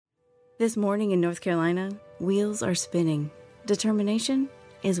This morning in North Carolina, wheels are spinning. Determination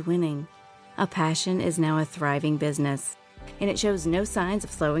is winning. A passion is now a thriving business, and it shows no signs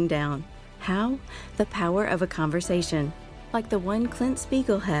of slowing down. How? The power of a conversation, like the one Clint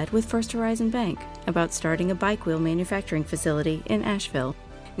Spiegel had with First Horizon Bank about starting a bike wheel manufacturing facility in Asheville.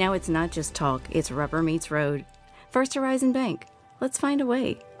 Now it's not just talk, it's rubber meets road. First Horizon Bank. Let's find a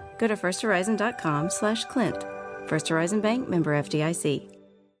way. Go to firsthorizon.com/Clint. First Horizon Bank, member FDIC.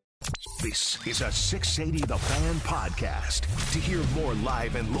 This is a 680 The Fan podcast. To hear more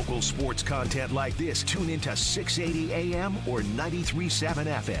live and local sports content like this, tune into 680 AM or 93.7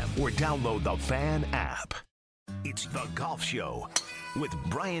 FM or download the Fan app. It's The Golf Show with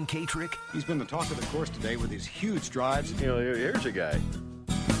Brian Katrick. He's been the talk of the course today with his huge drives. You know, here's a guy.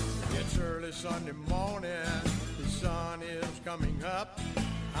 It's early Sunday morning. The sun is coming up.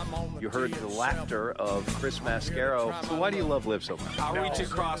 You heard the laughter of Chris Mascaro. So why do you love Liv so much? I'll reach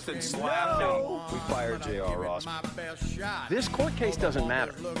across and slap him. We fired J.R. Ross. This court case doesn't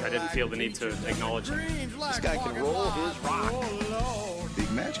matter. I didn't feel the need to acknowledge it. This guy can roll his rock.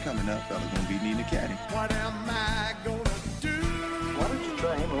 Big match coming up. Fella's going to be needing a caddy. What am I going to do? Why don't you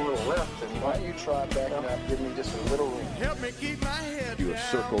try him a little left, and why don't you try backing up, give me just a little room. Help me keep my head You have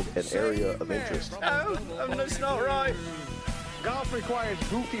circled an area of interest. No, that's not right. Golf requires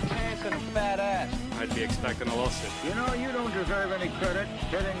goofy pants and a fat ass. I'd be expecting a lawsuit. You know, you don't deserve any credit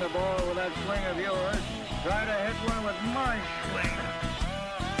hitting the ball with that swing of yours. Try to hit one with my swing.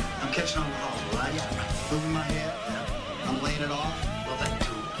 I'm catching on the ball, right? Moving my head. I'm laying it off. Well, that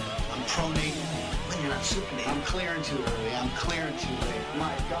too. I'm pronating. When you're not supinating. I'm clearing too early. I'm clearing too late.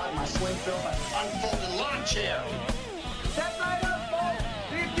 My God, my swing film. Unfolded lawn chair. Step right up, folks.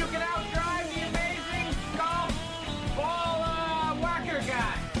 See if you can outdrive the amazing golf ball whacker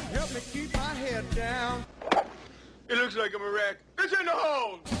guy. Help me keep my head down. It looks like I'm a wreck. It's in the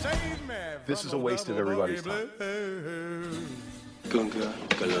hole. Save me. This is a waste of everybody's time. Gunga,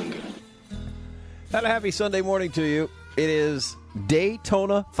 galunga. And a happy Sunday morning to you. It is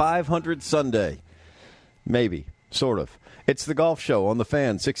Daytona 500 Sunday. Maybe. Sort of. It's the Golf Show on the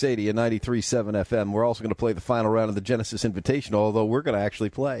Fan, 680 and 93.7 FM. We're also going to play the final round of the Genesis Invitational, although we're going to actually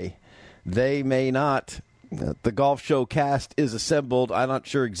play. They may not. The Golf Show cast is assembled. I'm not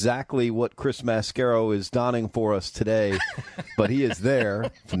sure exactly what Chris Mascaro is donning for us today, but he is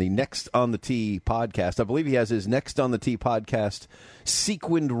there from the Next on the Tee podcast. I believe he has his Next on the Tee podcast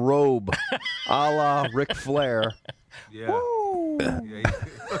sequined robe a la Ric Flair. Yeah.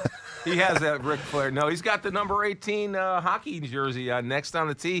 He has that Ric Flair. No, he's got the number 18 hockey jersey Next on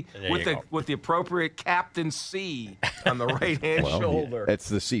the Tee with the appropriate Captain C on the right-hand shoulder. It's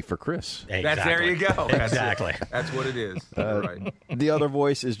the C for Chris. Exactly. There you go. Exactly. That's what it is. Right. The other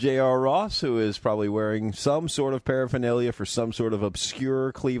voice is J.R. Ross, who is probably wearing some sort of paraphernalia for some sort of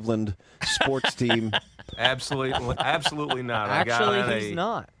obscure Cleveland sports team. Absolutely not. He's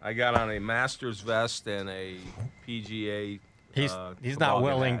not. I got on a Masters vest and a PGA. He's not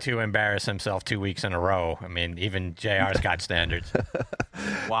willing to embarrass himself 2 weeks in a row. I mean, even JR's got standards.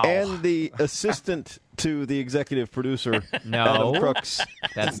 Wow. And the assistant to the executive producer, Adam Crooks.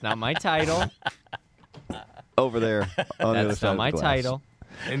 That's not my title. Over there on the other side of the glass. That's not my title.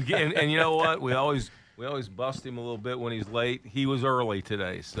 And you know what? We always bust him a little bit when he's late. He was early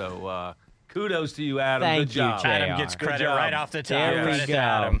today, so kudos to you, Adam. Thank Good job. you, JR. Adam gets credit right off the top. There we go.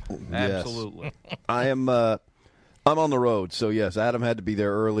 Adam. Absolutely. Yes. I'm on the road, so yes, Adam had to be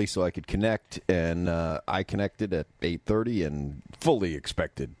there early so I could connect, and I connected at 8:30 and fully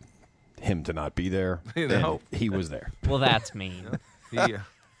expected him to not be there. And he was there. Well, that's mean. Yeah.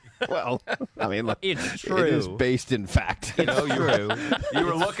 Well, I mean, look, It's true. It is based in fact. You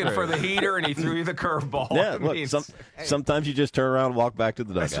were looking for the heater, and he threw you the curveball. Yeah, look, sometimes you just turn around and walk back to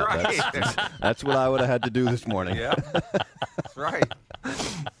the dugout. That's right. That's what I would have had to do this morning. Yeah, that's right.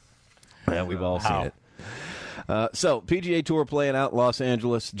 Yeah, we've all seen it. So, PGA Tour playing out in Los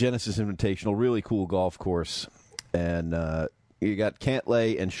Angeles, Genesis Invitational, really cool golf course. And you got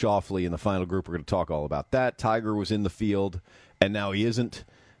Cantlay and Schauffele in the final group. We're going to talk all about that. Tiger was in the field, and now he isn't.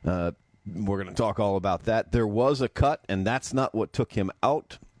 We're going to talk all about that. There was a cut, and that's not what took him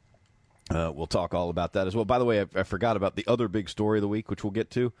out. We'll talk all about that as well. By the way, I forgot about the other big story of the week, which we'll get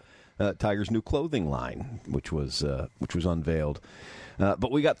to. Tiger's new clothing line, which was unveiled.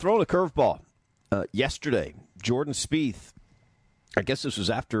 But we got thrown a curveball yesterday. Jordan Spieth, I guess this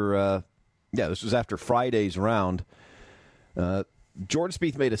was after Friday's round. Jordan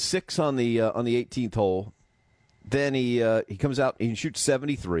Spieth made a 6 on the 18th hole. Then he comes out, he shoots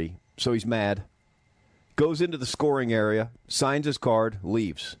 73, so he's mad. Goes into the scoring area, signs his card,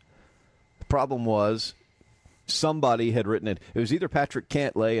 leaves. The problem was somebody had written it. It was either Patrick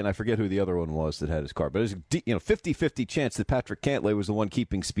Cantlay, and I forget who the other one was that had his card. But it was 50-50 chance that Patrick Cantlay was the one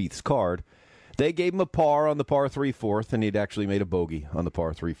keeping Spieth's card. They gave him a par on the par 3/4, and he'd actually made a bogey on the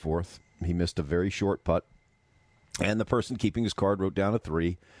par 3/4. He missed a very short putt, and the person keeping his card wrote down a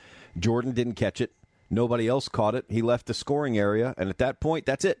 3. Jordan didn't catch it. Nobody else caught it. He left the scoring area, and at that point,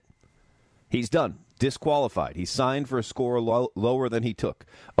 that's it. He's done. Disqualified. He signed for a score lower than he took.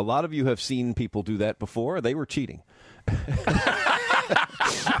 A lot of you have seen people do that before. They were cheating.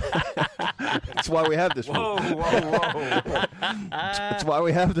 That's why we have this rule. Whoa. That's why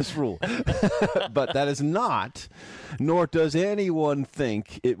we have this rule. But that is not, nor does anyone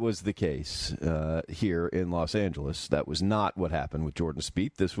think it was the case here in Los Angeles. That was not what happened with Jordan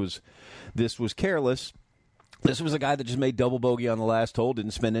Spieth. This was careless. This was a guy that just made double bogey on the last hole,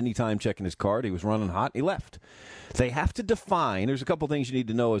 didn't spend any time checking his card. He was running hot, he left. They have to define, there's a couple things you need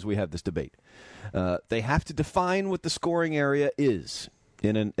to know as we have this debate. They have to define what the scoring area is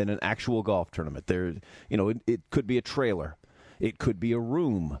in an actual golf tournament. It could be a trailer. It could be a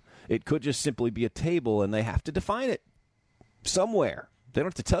room. It could just simply be a table, and they have to define it somewhere. They don't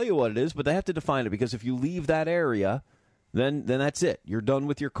have to tell you what it is, but they have to define it, because if you leave that area, then that's it. You're done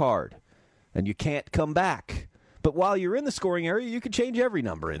with your card, and you can't come back. But while you're in the scoring area, you can change every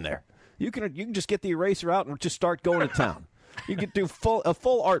number in there. You can just get the eraser out and just start going to town. You can do a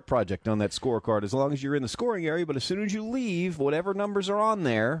full art project on that scorecard as long as you're in the scoring area. But as soon as you leave, whatever numbers are on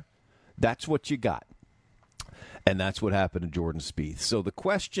there, that's what you got. And that's what happened to Jordan Spieth. So the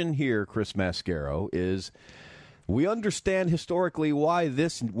question here, Chris Mascaro, is we understand historically why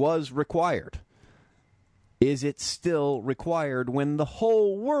this was required. Is it still required when the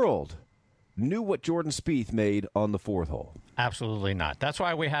whole world knew what Jordan Spieth made on the 4th hole? Absolutely not. That's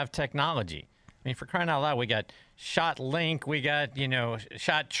why we have technology. I mean, for crying out loud, we got Shot Link, we got,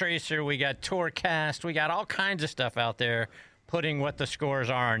 Shot Tracer, we got Tourcast, we got all kinds of stuff out there putting what the scores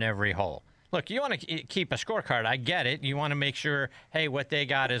are on every hole. Look, you want to keep a scorecard. I get it. You want to make sure, hey, what they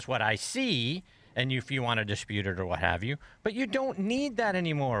got is what I see, and if you want to dispute it or what have you. But you don't need that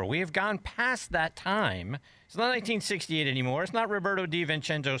anymore. We have gone past that time. It's not 1968 anymore. It's not Roberto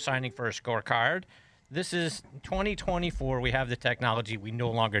DiVincenzo signing for a scorecard. This is 2024. We have the technology. We no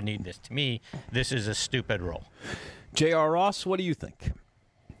longer need this. To me, this is a stupid rule. J.R. Ross, what do you think?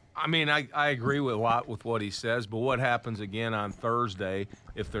 I mean, I agree with a lot with what he says, but what happens again on Thursday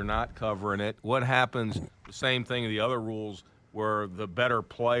if they're not covering it? What happens, the same thing in the other rules, where the better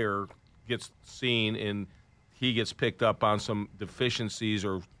player gets seen and he gets picked up on some deficiencies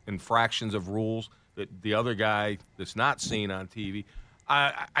or infractions of rules that the other guy that's not seen on TV.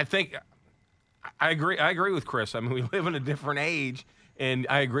 I think I agree with Chris. I mean, we live in a different age, and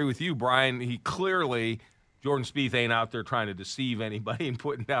I agree with you, Brian. Jordan Spieth ain't out there trying to deceive anybody and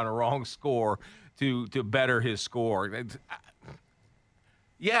putting down a wrong score to better his score. I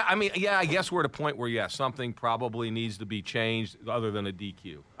guess we're at a point where, something probably needs to be changed other than a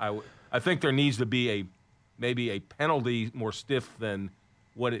DQ. I think there needs to be maybe a penalty more stiff than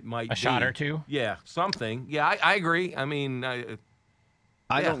what it might be. A shot or two? Yeah, something. Yeah, I agree. I mean,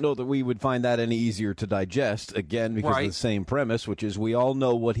 I don't know that we would find that any easier to digest, again, because of the same premise, which is we all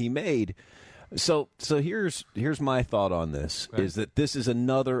know what he made. So here's my thought on this, is that this is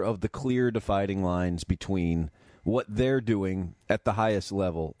another of the clear dividing lines between what they're doing at the highest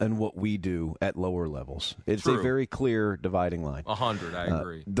level and what we do at lower levels. It's a very clear dividing line. 100, I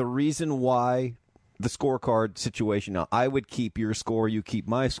agree. The reason why the scorecard situation, now I would keep your score, you keep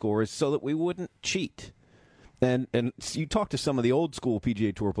my score, is so that we wouldn't cheat. And you talk to some of the old school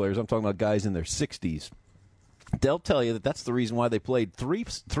PGA Tour players, I'm talking about guys in their 60s, they'll tell you that that's the reason why they played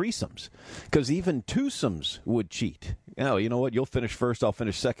threesomes, because even twosomes would cheat. You know what? You'll finish first, I'll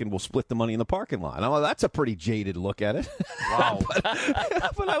finish second, we'll split the money in the parking lot. Well, that's a pretty jaded look at it. Wow.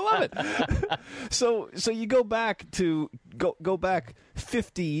 but I love it. So you go back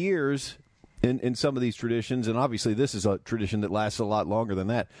 50 years in some of these traditions, and obviously this is a tradition that lasts a lot longer than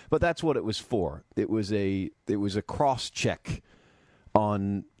that, but that's what it was for. It was a cross-check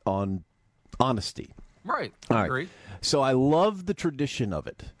on honesty. Right. I agree. So I love the tradition of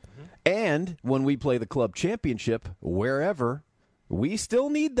it. Mm-hmm. And when we play the club championship, wherever, we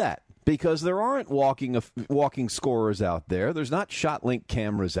still need that, because there aren't walking scorers out there. There's not ShotLink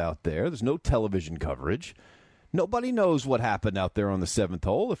cameras out there. There's no television coverage. Nobody knows what happened out there on the 7th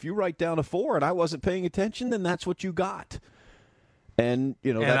hole. If you write down a 4 and I wasn't paying attention, then that's what you got. And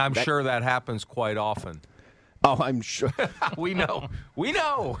I'm sure that happens quite often. Oh, I'm sure. We know.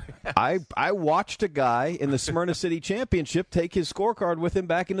 I watched a guy in the Smyrna City Championship take his scorecard with him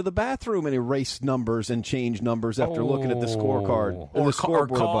back into the bathroom and erase numbers and change numbers after looking at the scorecard or the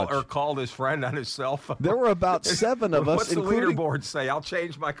scoreboard a bunch. Or called his friend on his cell phone. There were about 7 of us. What's the leaderboard say? I'll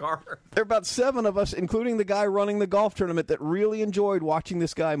change my card. There were about 7 of us, including the guy running the golf tournament, that really enjoyed watching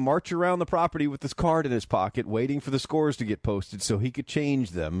this guy march around the property with his card in his pocket, waiting for the scores to get posted so he could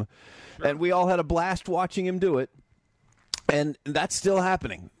change them. Sure. And we all had a blast watching him do it. And that's still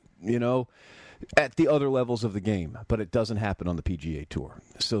happening, at the other levels of the game. But it doesn't happen on the PGA Tour.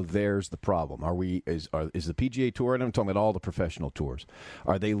 So there's the problem. Is the PGA Tour, and I'm talking about all the professional tours,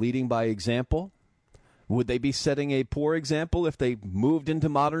 are they leading by example? Would they be setting a poor example if they moved into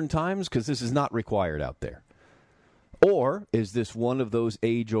modern times? Because this is not required out there. Or is this one of those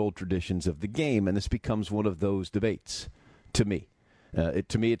age-old traditions of the game, and this becomes one of those debates, to me?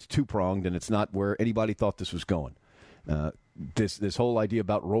 To me, it's two-pronged, and it's not where anybody thought this was going. This whole idea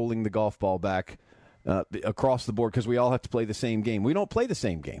about rolling the golf ball back across the board because we all have to play the same game. We don't play the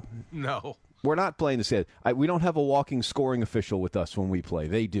same game. No. We're not playing the same. We don't have a walking scoring official with us when we play.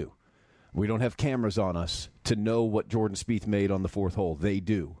 They do. We don't have cameras on us to know what Jordan Spieth made on the 4th hole. They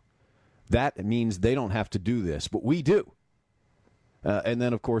do. That means they don't have to do this, but we do. And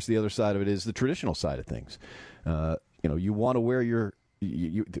then, of course, the other side of it is the traditional side of things. You want to wear your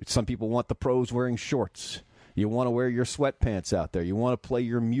some people want the pros wearing shorts. You want to wear your sweatpants out there. You want to play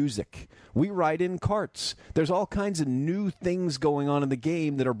your music. We ride in carts. There's all kinds of new things going on in the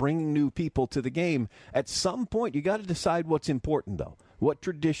game that are bringing new people to the game. At some point, you got to decide what's important, though. What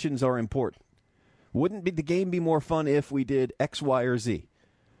traditions are important? Wouldn't the game be more fun if we did X, Y, or Z?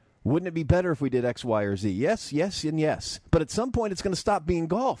 Wouldn't it be better if we did X, Y, or Z? Yes, yes, and yes. But at some point, it's going to stop being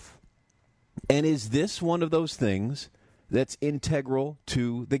golf. And is this one of those things that's integral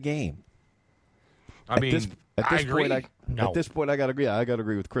to the game? I mean, I agree. At this point, I got to agree. I got to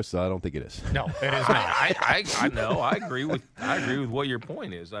agree with Chris. I don't think it is. No, it is not. I agree with what your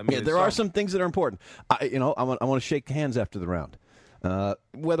point is. I mean, there are some things that are important. I want to shake hands after the round.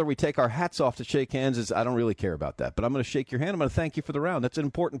 Whether we take our hats off to shake hands, I don't really care about that. But I'm going to shake your hand. I'm going to thank you for the round. That's an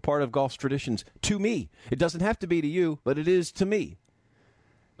important part of golf's traditions to me. It doesn't have to be to you, but it is to me.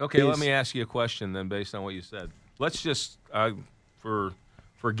 Okay, let me ask you a question then, based on what you said. Let's just, for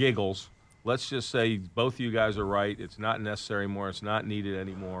giggles. Let's just say both of you guys are right. It's not necessary anymore. It's not needed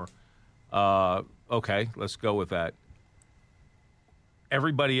anymore. Okay, let's go with that.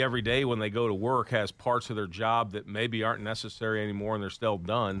 Everybody every day when they go to work has parts of their job that maybe aren't necessary anymore and they're still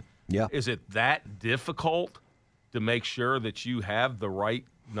done. Yeah. Is it that difficult to make sure that you have the right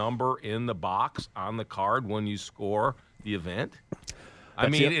number in the box on the card when you score the event?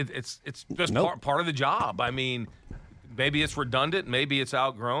 It's just part of the job. I mean, maybe it's redundant, maybe it's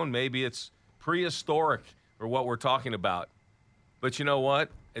outgrown, maybe it's prehistoric for what we're talking about. But you know what?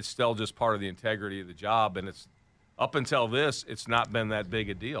 It's still just part of the integrity of the job, and it's up until this, it's not been that big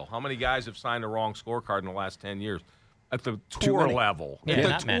a deal. How many guys have signed a wrong scorecard in the last 10 years? At the tour level. Yeah,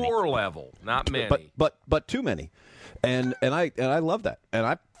 at the tour level. Not many. But too many. And I love that.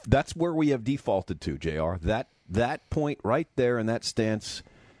 And that's where we have defaulted to, JR. That point right there in that stance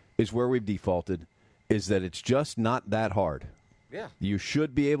is where we've defaulted, is that it's just not that hard. Yeah. You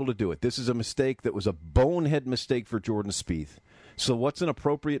should be able to do it. This is a mistake that was a bonehead mistake for Jordan Spieth. So what's an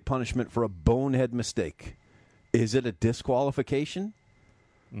appropriate punishment for a bonehead mistake? Is it a disqualification?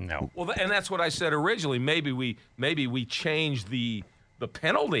 No. Well, and that's what I said originally. Maybe we change the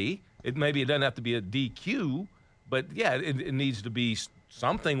penalty. Maybe it doesn't have to be a DQ, but yeah, it needs to be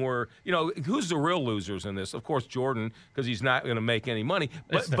something where, who's the real losers in this? Of course, Jordan, because he's not going to make any money.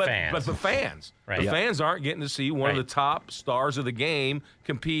 But the fans. But the fans. Right. The fans aren't getting to see one of the top stars of the game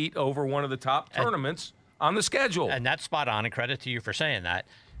compete over one of the top tournaments on the schedule. And that's spot on, and credit to you for saying that,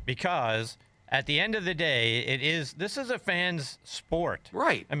 because at the end of the day, this is a fan's sport.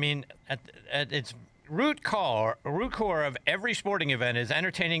 Right. I mean, at its root core of every sporting event is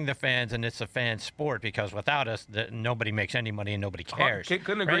entertaining the fans, and it's a fan sport, because without us, nobody makes any money and nobody cares.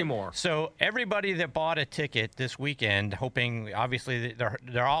 Couldn't agree more. So everybody that bought a ticket this weekend, hoping, obviously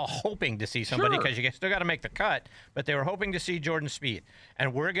they're all hoping to see somebody, because you still got to make the cut, but they were hoping to see Jordan Spieth.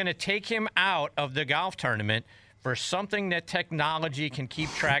 And we're going to take him out of the golf tournament for something that technology can keep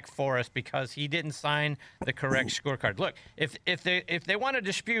track for us, because he didn't sign the correct scorecard. Look, if they want to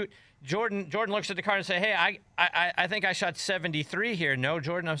dispute, Jordan looks at the card and say, "Hey, I think I shot 73 here." No,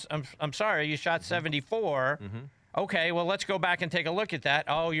 Jordan, I'm sorry, you shot 74. Mm-hmm. Okay, well, let's go back and take a look at that.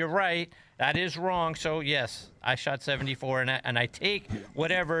 Oh, you're right, that is wrong. So yes, I shot 74, and I take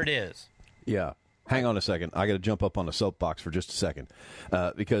whatever it is. Yeah. Hang on a second. I got to jump up on the soapbox for just a second,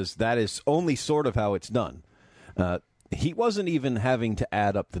 because that is only sort of how it's done. He wasn't even having to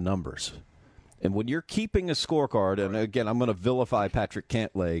add up the numbers. And when you're keeping a scorecard, and again, I'm going to vilify Patrick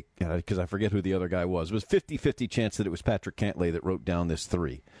Cantlay because I forget who the other guy was. It was 50-50 chance that it was Patrick Cantlay that wrote down this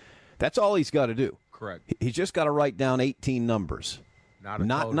 3. That's all he's got to do. Correct. He's just got to write down 18 numbers.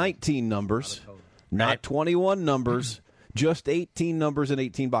 Not 19 numbers, not 21 numbers, just 18 numbers and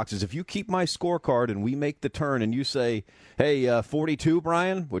 18 boxes. If you keep my scorecard and we make the turn and you say, hey, 42,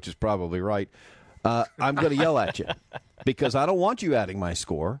 Brian, which is probably right, I'm going to yell at you because I don't want you adding my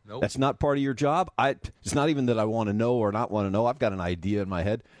score. Nope. That's not part of your job. It's not even that I want to know or not want to know. I've got an idea in my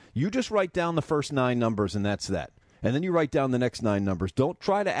head. You just write down the first 9 numbers, and that's that. And then you write down the next 9 numbers. Don't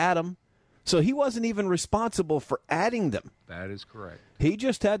try to add them. So he wasn't even responsible for adding them. That is correct. He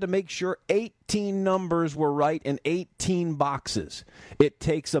just had to make sure 18 numbers were right in 18 boxes. It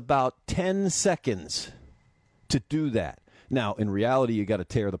takes about 10 seconds to do that. Now, in reality, you got to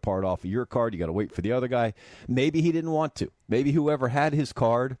tear the part off of your card. You got to wait for the other guy. Maybe he didn't want to. Maybe whoever had his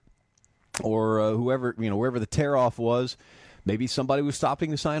card or whoever, wherever the tear off was, maybe somebody was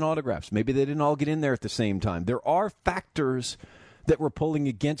stopping to sign autographs. Maybe they didn't all get in there at the same time. There are factors that were pulling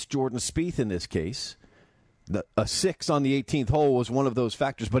against Jordan Spieth in this case. A 6 on the 18th hole was one of those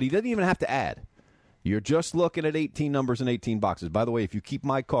factors, but he didn't even have to add. You're just looking at 18 numbers and 18 boxes. By the way, if you keep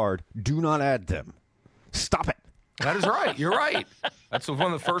my card, do not add them. Stop it. That is right. You're right. That's one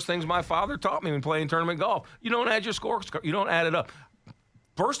of the first things my father taught me when playing tournament golf. You don't add your score. You don't add it up.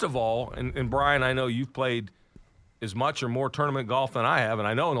 First of all, and Brian, I know you've played as much or more tournament golf than I have, and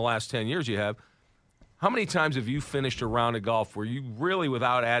I know in the last 10 years you have. How many times have you finished a round of golf where you really,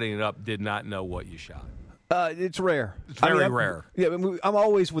 without adding it up, did not know what you shot? It's rare. It's very rare. Yeah, I'm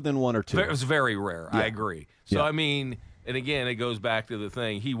always within 1 or 2. It's very rare. Yeah. I agree. So, I mean, and again, it goes back to the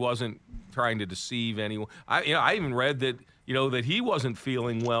thing. He wasn't trying to deceive anyone. I even read that, that he wasn't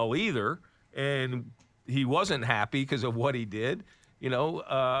feeling well either, and he wasn't happy because of what he did.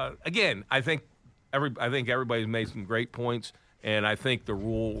 Again, I think everybody's made some great points. And I think the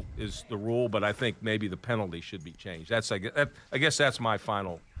rule is the rule, but I think maybe the penalty should be changed. I guess that's my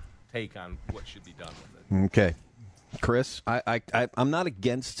final take on what should be done with it. Okay. Chris, I'm not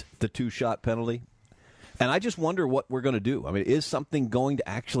against the 2-shot penalty, and I just wonder what we're going to do. I mean, is something going to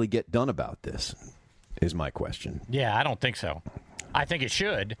actually get done about this is my question. Yeah, I don't think so. I think it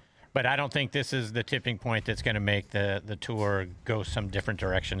should, but I don't think this is the tipping point that's going to make the tour go some different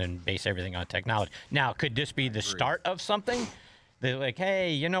direction and base everything on technology. Now, could this be the start of something? They're like,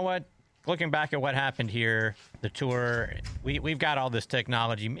 hey, you know what? Looking back at what happened here, the tour, we've got all this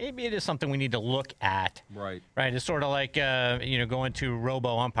technology. Maybe it is something we need to look at. Right. Right. It's sort of like, going to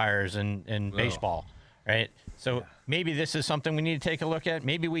robo umpires in baseball. Right. So maybe this is something we need to take a look at.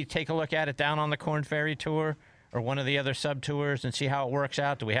 Maybe we take a look at it down on the Korn Ferry Tour or one of the other sub tours and see how it works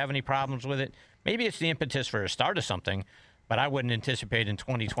out. Do we have any problems with it? Maybe it's the impetus for a start of something, but I wouldn't anticipate in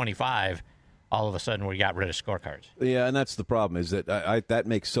 2025 all of a sudden we got rid of scorecards. Yeah, and that's the problem, is that that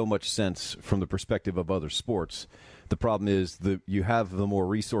makes so much sense from the perspective of other sports. The problem is you have the more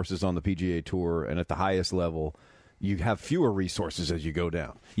resources on the PGA Tour, and at the highest level, you have fewer resources as you go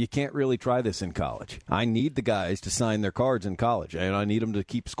down. You can't really try this in college. I need the guys to sign their cards in college, and I need them to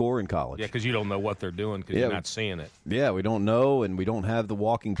keep score in college. Yeah, because you don't know what they're doing because you're not seeing it. Yeah, we don't know, and we don't have the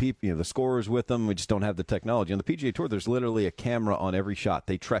walking people, the scorers with them. We just don't have the technology. On the PGA Tour, there's literally a camera on every shot.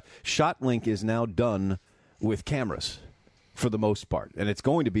 ShotLink is now done with cameras for the most part, and it's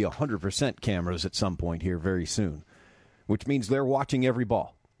going to be 100% cameras at some point here very soon, which means they're watching every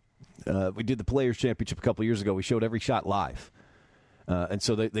ball. We did the Players' Championship a couple of years ago. We showed every shot live. And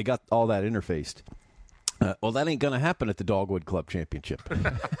so they got all that interfaced. Well, that ain't going to happen at the Dogwood Club Championship.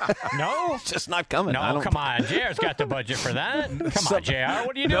 No? It's just not coming. No, come on. JR's got the budget for that. Come on, JR.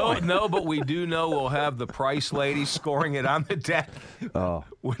 What are you doing? No, but we do know we'll have the Price ladies scoring it on the deck. Oh,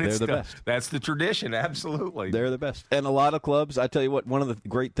 they're the best. That's the tradition, absolutely. They're the best. And a lot of clubs, I tell you what, one of the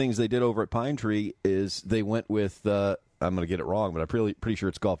great things they did over at Pine Tree is they went with, I'm going to get it wrong, but I'm pretty sure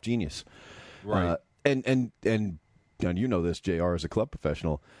it's Golf Genius. Right. And you know this, JR, as a club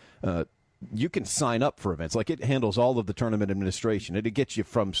professional, you can sign up for events. Like, it handles all of the tournament administration. It gets you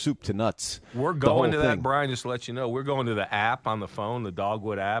from soup to nuts. We're going to that, Brian, just to let you know. We're going to the app on the phone, the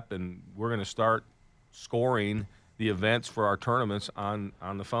Dogwood app, and we're going to start scoring the events for our tournaments on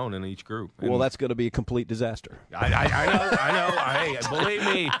the phone in each group. And well, that's going to be a complete disaster. I know. Hey, believe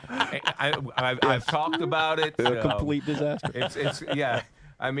me, I've talked about it. A complete disaster. It's yeah.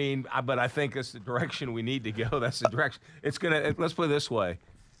 I mean, but I think it's the direction we need to go. That's the direction. It's gonna. Let's put it this way: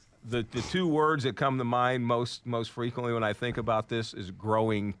 the two words that come to mind most frequently when I think about this is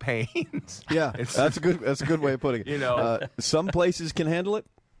growing pains. Yeah, that's a good way of putting it. You know, some places can handle it.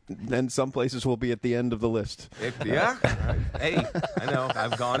 and some places will be at the end of the list. Yeah. Hey, I know.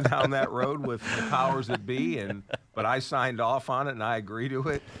 I've gone down that road with the powers that be, but I signed off on it, and I agree to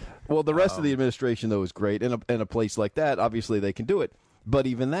it. Well, the rest of the administration, though, is great. In a place like that, obviously they can do it. But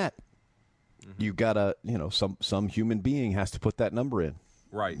even that, you got to, some human being has to put that number in.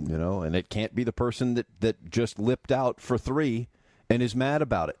 Right. And it can't be the person that just lipped out for 3 and is mad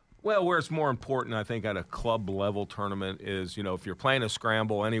about it. Well, where it's more important, I think, at a club-level tournament is, if you're playing a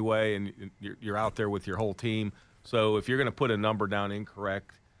scramble anyway and you're out there with your whole team, so if you're going to put a number down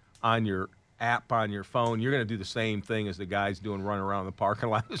incorrect on your app on your phone, you're going to do the same thing as the guys doing running around the parking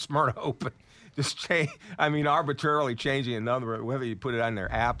lot with Smyrna Open. Just arbitrarily changing a number, whether you put it on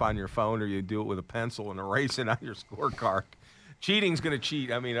their app on your phone or you do it with a pencil and erase it on your scorecard. Cheating's going to cheat.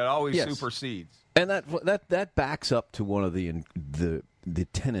 It always supersedes. And that backs up to one of the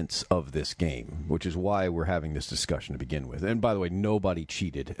tenets of this game, which is why we're having this discussion to begin with. And by the way, nobody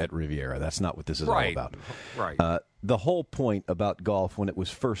cheated at Riviera. That's not what this is all about. Right. The whole point about golf when it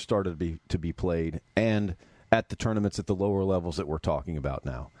was first started to be played, and at the tournaments at the lower levels that we're talking about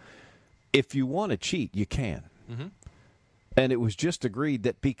now, if you want to cheat, you can. Mm-hmm. And it was just agreed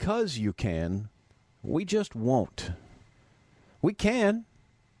that because you can, we just won't. We can.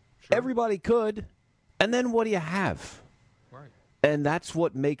 Sure. Everybody could. And then what do you have? Right. And that's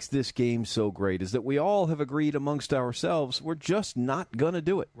what makes this game so great, is that we all have agreed amongst ourselves we're just not going to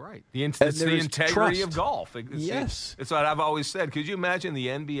do it. Right. It's the integrity of golf. Yes. It's what I've always said. Could you imagine the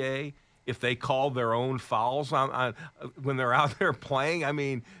NBA if they called their own fouls on when they're out there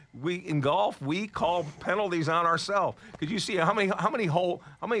playing? In golf, we call penalties on ourselves. Could you see how many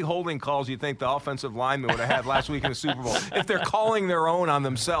holding calls you think the offensive lineman would have had last week in the Super Bowl if they're calling their own on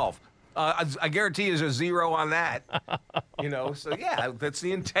themselves? I guarantee there's a 0 on that. So yeah, that's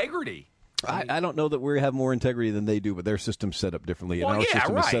the integrity. I don't know that we have more integrity than they do, but their system's set up differently, and our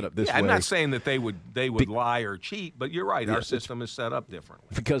system is set up this way. I'm not saying that they would lie or cheat, but you're right. Our system is set up differently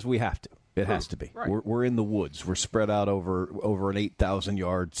because we have to. It has to be. Right. We're in the woods. We're spread out over an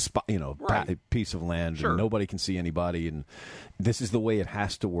 8,000-yard piece of land, Sure. and nobody can see anybody. And this is the way it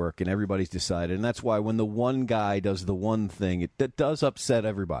has to work, and everybody's decided. And that's why when the one guy does the one thing, that does upset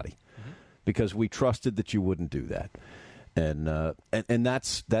everybody, because we trusted that you wouldn't do that, and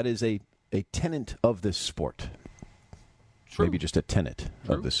that is a tenet of this sport. True. Maybe just a tenet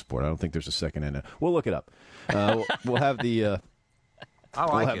of this sport. I don't think there's a second in it. We'll look it up. We'll have the. I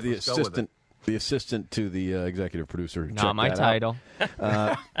like the assistant to the executive producer. Not my title.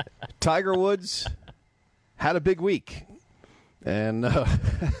 Tiger Woods had a big week, and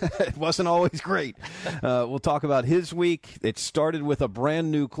it wasn't always great. We'll talk about his week. It started with a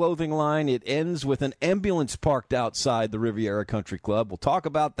brand new clothing line. It ends with an ambulance parked outside the Riviera Country Club. We'll talk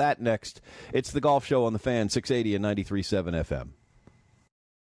about that next. It's the Golf Show on the Fan, 680 and 93.7 FM.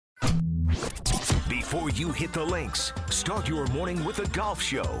 Before you hit the links, start your morning with the Golf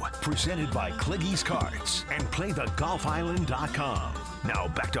Show, presented by Cliggy's Cards and playthegolfisland.com. Now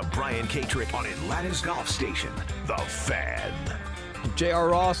back to Brian Katrick on Atlanta's Golf Station, The Fan. J.R.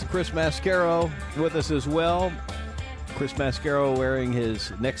 Ross and Chris Mascaro with us as well. Chris Mascaro wearing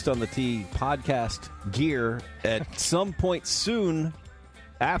his Next on the Tee podcast gear. At some point soon,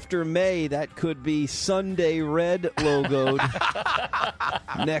 after May, that could be Sunday Red logoed.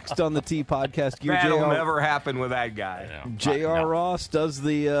 Next on the Tee podcast gear. That'll never happen with that guy. J.R. Ross does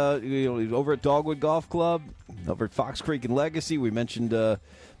the over at Dogwood Golf Club, over at Fox Creek and Legacy. We mentioned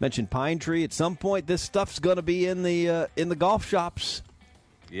Pine Tree. At some point, this stuff's going to be in the golf shops.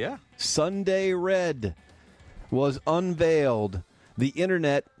 Yeah. Sunday Red was unveiled. The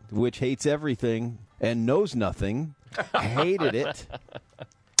internet, which hates everything and knows nothing, hated it.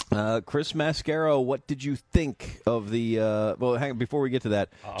 Chris Mascaro, what did you think of the well, hang on, before we get to that,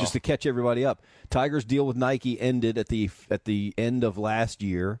 just to catch everybody up, Tiger's deal with Nike ended at the end of last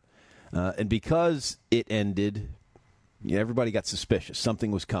year, and because it ended, everybody got suspicious.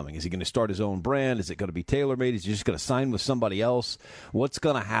 Something was coming. Is he going to start his own brand? Is it going to be TaylorMade? Is he just going to sign with somebody else? What's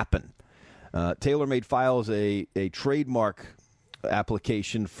going to happen? TaylorMade files a trademark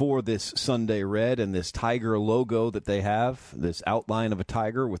application for this Sunday Red and this Tiger logo that they have, this outline of a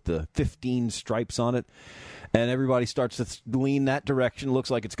tiger with the 15 stripes on it, and everybody starts to lean that direction.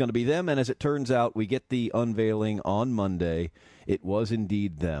 Looks like it's going to be them, and as it turns out, we get the unveiling on Monday. It was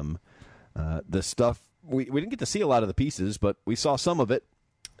indeed them. The stuff, we didn't get to see a lot of the pieces, but we saw some of it,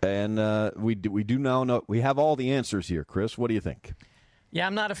 and we do now know. We have all the answers here. Chris, what do you think? Yeah,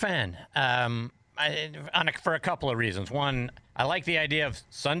 I'm not a fan. For a couple of reasons. One, I like the idea of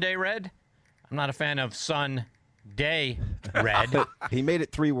Sunday Red. I'm not a fan of Sunday Red. He made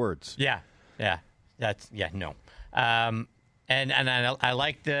it 3 words. Yeah. No. And And I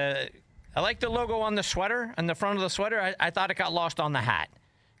like the logo on the sweater, on the front of the sweater. I thought it got lost on the hat.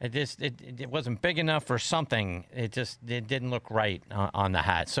 It wasn't big enough or something. It didn't look right on the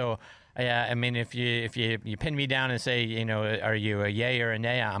hat. So, I mean, if you pin me down and say, you know, are you a yay or a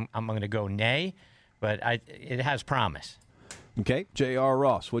nay? I'm going to go nay, but it has promise. Okay, J.R.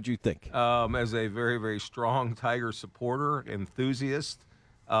 Ross, what'd you think? As a very, very strong Tiger supporter, enthusiast,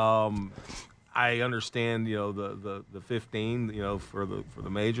 I understand, you know, the 15, you know, for the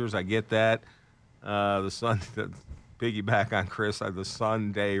majors. I get that. The piggyback on Chris, the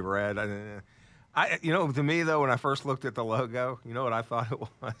Sunday red. You know, to me though, when I first looked at the logo, you know what I thought it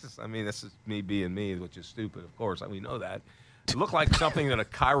was? I mean, this is me being me, which is stupid, of course. We know that. It looked like something that a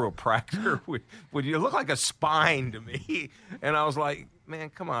chiropractor would. You look like a spine to me, and I was like, man,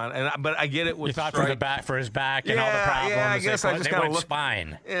 come on. But I get it. You thought for his back and all the problems. Yeah, I guess I just kind of looked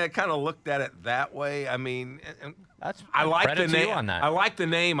spine. Yeah, I kind of looked at it that way. I mean, that's I like the name. On that. I like the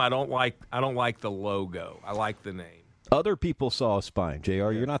name. I don't like the logo. I like the name. Other people saw a spine.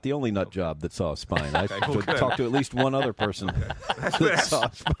 JR, you're not the only nut job that saw a spine. I talked to at least one other person that saw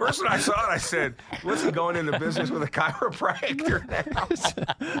a spine. First when I saw it, I said, what's he going into business with a chiropractor now?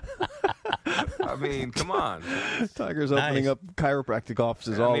 I mean, come on. Tiger's opening up chiropractic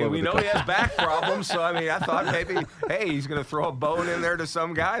offices all over we the know country. he has back problems, so I mean, I thought maybe, hey, he's going to throw a bone in there to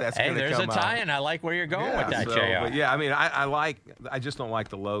some guy that's going to come out. Hey, there's a tie-in. I like where you're going with that, JR. But yeah, I mean, I just don't like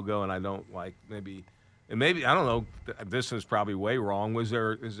the logo, and I don't like and maybe, I don't know, this is probably way wrong. Is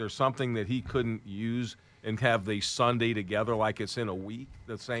there something that he couldn't use and have the Sunday together like it's in a week?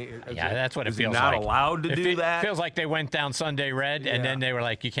 That's what it feels like. Is he not allowed to do that? It feels like they went down Sunday red, and then they were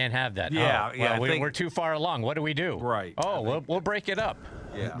like, you can't have that. Yeah, we're too far along. What do we do? Right. We'll break it up.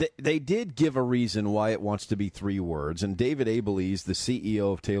 Yeah. They did give a reason why it wants to be 3 words, and David Abelese, the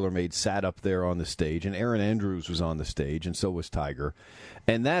CEO of TaylorMade, sat up there on the stage, and Aaron Andrews was on the stage, and so was Tiger.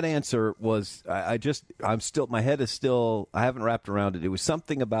 And that answer was, I haven't wrapped around it. It was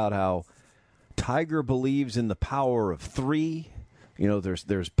something about how Tiger believes in the power of 3. You know,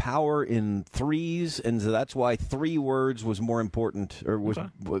 there's power in 3s, and so that's why 3 words was more important, or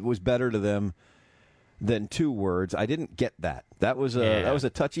was better to them than 2 words. I didn't get that. That was a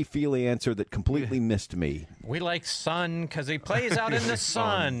touchy-feely answer that completely missed me. We like sun because he plays out in the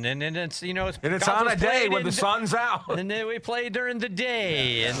sun, and it's it's on a day when the sun's out, and then we play during the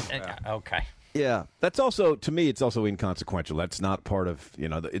day. Okay. Yeah, that's also, to me, it's also inconsequential. That's not part of,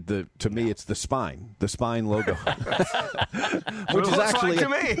 to me, it's the spine logo, which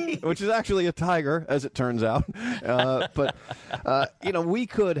is actually a tiger, as it turns out. But we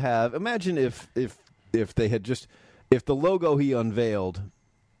could have, imagine if they had if the logo he unveiled,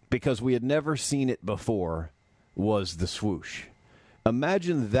 because we had never seen it before, was the swoosh.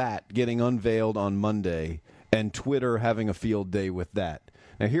 Imagine that getting unveiled on Monday and Twitter having a field day with that.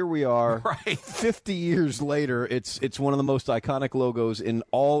 Now, here we are, 50 years later. It's one of the most iconic logos in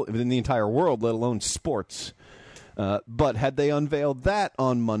the entire world, let alone sports. But had they unveiled that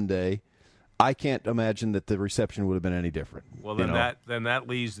on Monday, I can't imagine that the reception would have been any different. Well, then that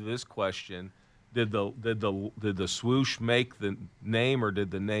leads to this question: Did the swoosh make the name, or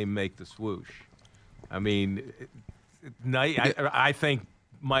did the name make the swoosh? I mean, I think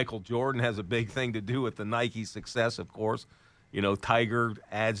Michael Jordan has a big thing to do with the Nike success, of course. Tiger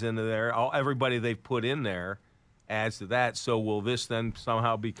adds into there. Everybody they've put in there adds to that. So will this then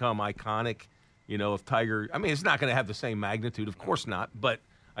somehow become iconic? If Tiger, I mean, it's not going to have the same magnitude, of course not. But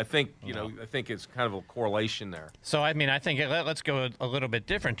I think I think it's kind of a correlation there. So I mean, I think let's go a little bit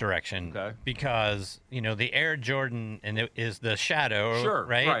different direction, because the Air Jordan is the shadow, sure,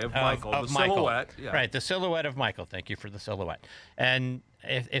 right, of Michael, the Michael. Silhouette, yeah. Right, the silhouette of Michael. Thank you for the silhouette. And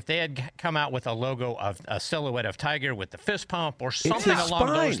if they had come out with a logo of a silhouette of Tiger with the fist pump or something along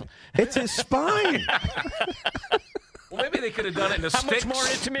those lines, it's his spine. Well, maybe they could have done it in a stick. How much more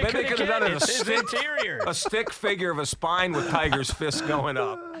intimate maybe they could have done it in his interior. A stick figure of a spine with Tiger's fist going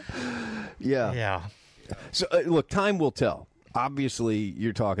up. Yeah. Yeah. So look, time will tell. Obviously,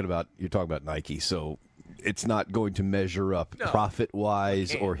 you're talking about Nike, so it's not going to measure up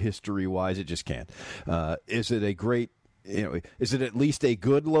profit-wise or history-wise. It just can't. Is it a great? Is it at least a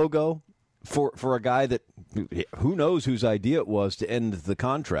good logo for a guy that who knows whose idea it was to end the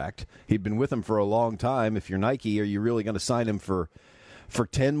contract? He'd been with him for a long time. If you're Nike, are you really going to sign him for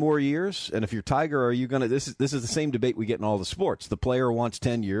 10 more years? And if you're Tiger, are you going to? This is the same debate we get in all the sports. The player wants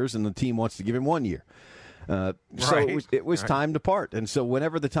 10 years, and the team wants to give him 1 year. So it was time to part. And so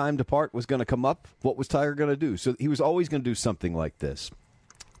whenever the time to part was going to come up, what was Tiger going to do? So he was always going to do something like this.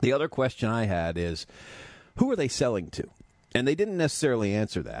 The other question I had is, who are they selling to? And they didn't necessarily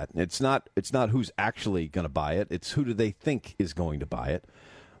answer that. It's not who's actually going to buy it. It's who do they think is going to buy it.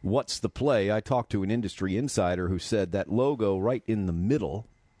 What's the play? I talked to an industry insider who said that logo right in the middle,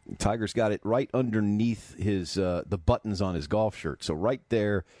 Tiger's got it right underneath his the buttons on his golf shirt. So right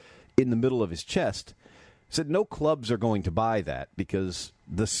there in the middle of his chest, said no clubs are going to buy that because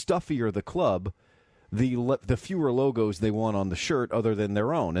the stuffier the club, the fewer logos they want on the shirt other than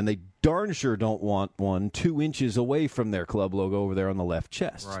their own. And they darn sure don't want one 2 inches away from their club logo over there on the left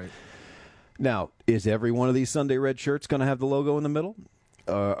chest. Right. Now, is every one of these Sunday Red shirts going to have the logo in the middle?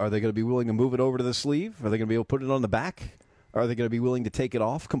 Are they going to be willing to move it over to the sleeve? Are they going to be able to put it on the back? Are they going to be willing to take it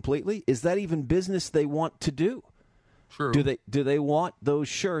off completely? Is that even business they want to do? True. Do they want those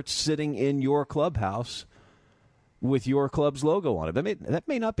shirts sitting in your clubhouse with your club's logo on it? That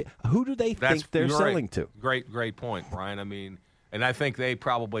may not be. Who do they think they're selling to? Great point, Brian. I mean, and I think they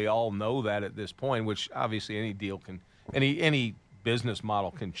probably all know that at this point, which obviously any deal can, any business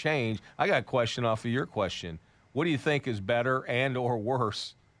model can change. I got a question off of your question. What do you think is better and or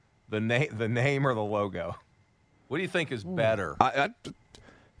worse, the name or the logo? What do you think is better?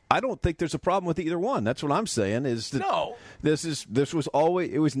 I don't think there's a problem with either one. That's what I'm saying. No. This was always.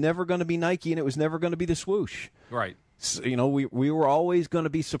 It was never going to be Nike, and it was never going to be the swoosh. Right. So, we were always going to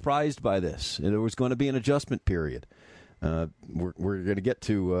be surprised by this. There was going to be an adjustment period. We're going to get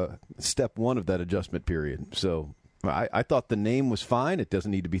to step one of that adjustment period. So I thought the name was fine. It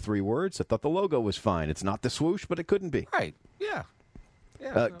doesn't need to be 3 words. I thought the logo was fine. It's not the swoosh, but it couldn't be. Right. Yeah.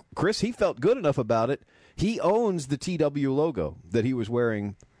 Chris, he felt good enough about it. He owns the TW logo that he was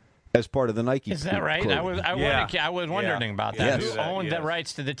wearing as part of the Nike. Is that right? clothing. I was wondering about that. Yes. Who owned the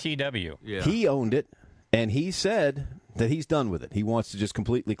rights to the TW? Yeah. He owned it, and he said that he's done with it. He wants to just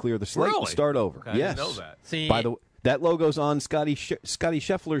completely clear the slate and start over. I didn't know that. See, by the way, that logo's on Scotty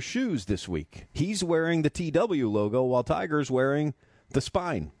Scheffler's shoes this week. He's wearing the TW logo while Tiger's wearing the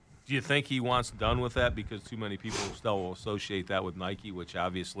spine. Do you think he wants done with that because too many people still will associate that with Nike, which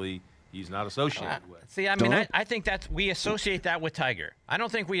obviously he's not associated with? See, I mean, I think we associate that with Tiger. I don't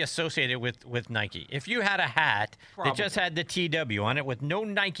think we associate it with Nike. If you had a hat that just had the TW on it with no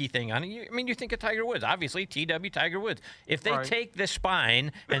Nike thing on it, you think of Tiger Woods. Obviously, TW, Tiger Woods. If they take the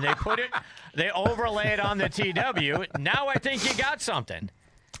spine and they put it, they overlay it on the TW, now I think you got something.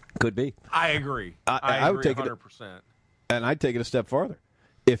 Could be. I agree. I would take 100%. And I'd take it a step farther.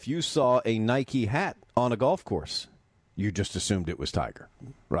 If you saw a Nike hat on a golf course, you just assumed it was Tiger,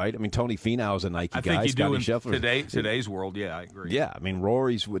 right? I mean, Tony Finau is a Nike guy. I think you do in Scheffler. today's world, yeah, I agree. Yeah, I mean,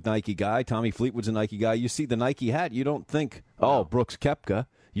 Rory's with Nike guy. Tommy Fleetwood's a Nike guy. You see the Nike hat, you don't think, Brooks Koepka.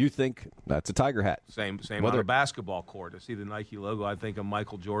 You think that's a Tiger hat. Same on a basketball court. I see the Nike logo, I think of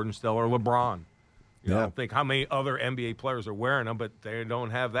Michael Jordan still or LeBron. I don't think how many other NBA players are wearing them, but they don't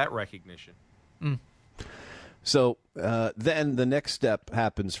have that recognition. So then the next step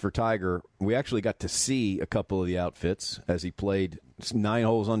happens for Tiger. We actually got to see a couple of the outfits as he played 9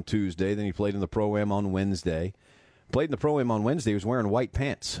 holes on Tuesday. Then he played in the Pro-Am on Wednesday. Played in the Pro-Am on Wednesday. He was wearing white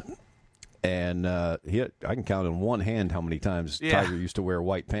pants. And I can count on one hand how many times Tiger used to wear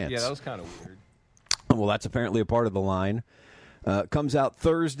white pants. Yeah, that was kind of weird. Well, that's apparently a part of the line. Comes out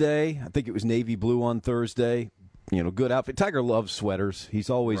Thursday. I think it was navy blue on Thursday. Good outfit. Tiger loves sweaters. He's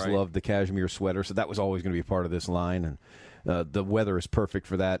always loved the cashmere sweater, so that was always going to be a part of this line. And the weather is perfect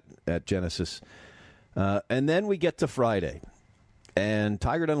for that at Genesis. And then we get to Friday. And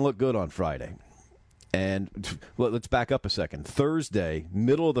Tiger doesn't look good on Friday. And let's back up a second. Thursday,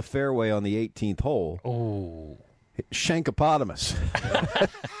 middle of the fairway on the 18th hole. Oh. Shankopotamus.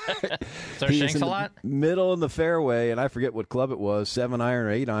 So Shanks a lot? Middle in the fairway, and I forget what club it was, 7-iron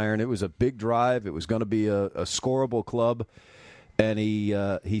or 8-iron. It was a big drive. It was going to be a scoreable club. And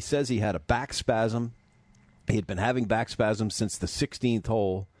he says he had a back spasm. He had been having back spasms since the 16th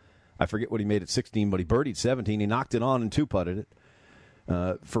hole. I forget what he made at 16, but he birdied 17. He knocked it on and 2-putted it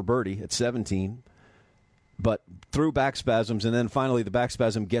for birdie at 17. But through back spasms, and then finally the back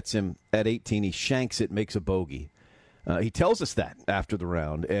spasm gets him at 18. He shanks it, makes a bogey. He tells us that after the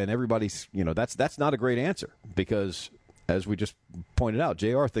round, and everybody's, that's not a great answer because, as we just pointed out,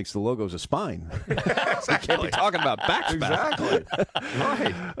 JR thinks the logo's a spine. So he can't be talking about back spasms.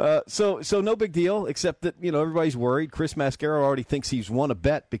 Exactly. Right. So no big deal, except that, everybody's worried. Chris Mascaro already thinks he's won a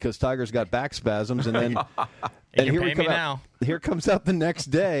bet because Tiger's got back spasms, and then here comes out the next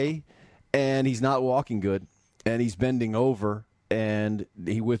day, and he's not walking good, and he's bending over, and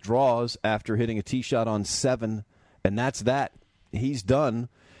he withdraws after hitting a tee shot on 7. And that's that. He's done.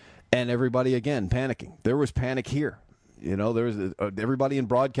 And everybody, again, panicking. There was panic here. everybody in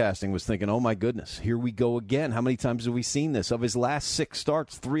broadcasting was thinking, oh, my goodness, here we go again. How many times have we seen this? Of his last 6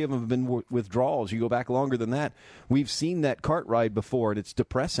 starts, 3 of them have been withdrawals. You go back longer than that. We've seen that cart ride before, and it's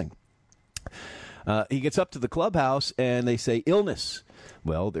depressing. He gets up to the clubhouse, and they say illness.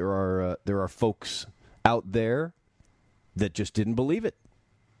 Well, there are folks out there that just didn't believe it.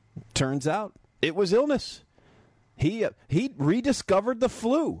 Turns out it was illness. He rediscovered the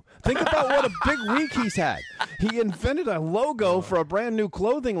flu. Think about what a big week he's had. He invented a logo for a brand new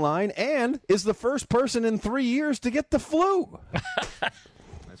clothing line and is the first person in 3 years to get the flu.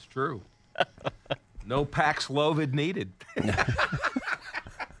 That's true. No Paxlovid needed.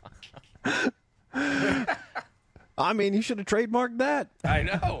 I mean, he should have trademarked that. I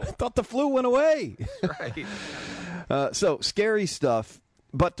know. Thought the flu went away. Right. So scary stuff,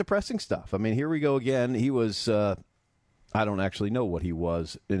 but depressing stuff. I mean, here we go again. He was, I don't actually know what he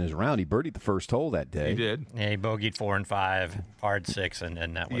was in his round. He birdied the first hole that day. He did. Yeah, he bogeyed 4 and 5, hard 6, and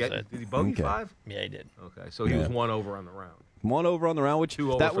that was it. Did he bogey 5? Yeah, he did. Okay, so he was 1 over on the round. 1 over on the round, which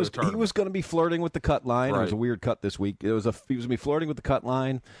that was he was going to be flirting with the cut line. Right. It was a weird cut this week. He was going to be flirting with the cut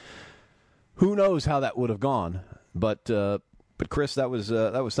line. Who knows how that would have gone? But Chris, that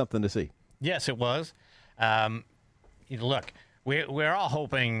was something to see. Yes, it was. Look, we're all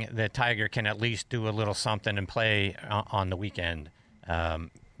hoping that Tiger can at least do a little something and play on the weekend. And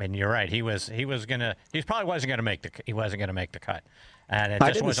you're right. He probably wasn't going to make the cut. And it I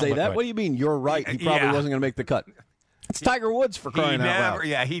just didn't wasn't say that. good. What do you mean? You're right. He probably wasn't going to make the cut. It's Tiger Woods for crying out loud.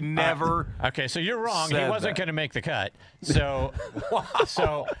 Yeah, he never. Okay, so you're wrong. He wasn't going to make the cut. So,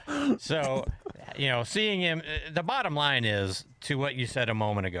 seeing him. The bottom line is to what you said a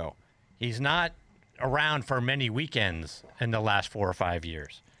moment ago. He's not around for many weekends in the last 4 or 5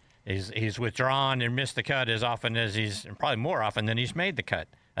 years. He's withdrawn and missed the cut as often as probably more often than he's made the cut.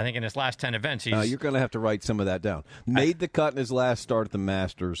 I think in his last 10 events, you're going to have to write some of that down. Made the cut in his last start at the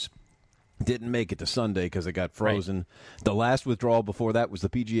Masters. Didn't make it to Sunday because it got frozen. Right. The last withdrawal before that was the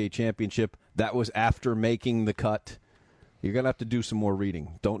PGA Championship. That was after making the cut. You're going to have to do some more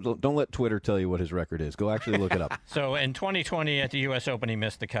reading. Don't let Twitter tell you what his record is. Go actually look it up. So in 2020 at the U.S. Open, he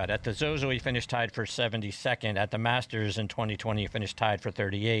missed the cut. At the Zozo, he finished tied for 72nd. At the Masters in 2020, he finished tied for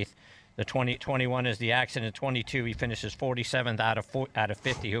 38th. The 2021 is the accident. 22, he finishes 47th out of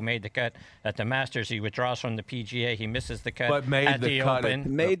 50 who made the cut. At the Masters, he withdraws from the PGA. He misses the cut but made at the, the cut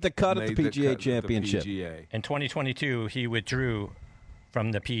Open. Made the cut at the PGA Championship. In 2022, he withdrew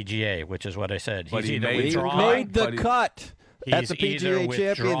from the PGA, which is what I said. But He's he either He withdrawing. made the cut at the He's either PGA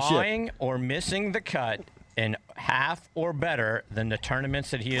withdrawing Championship. or missing the cut in half or better than the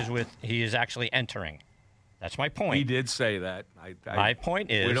tournaments that he is actually entering. That's my point. He did say that. My point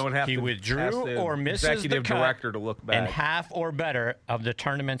is we don't have he to withdrew ask the or misses the executive cut director to look back. in half or better of the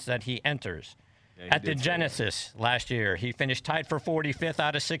tournaments that he enters. At the Genesis last year, he finished tied for 45th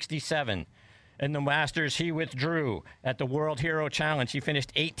out of 67. In the Masters, he withdrew. At the World Hero Challenge, he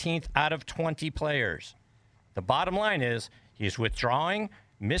finished 18th out of 20 players. The bottom line is he's withdrawing,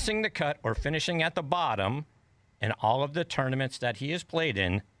 missing the cut, or finishing at the bottom in all of the tournaments that he has played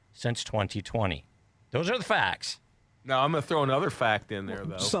in since 2020. Those are the facts. Now, I'm going to throw another fact in there,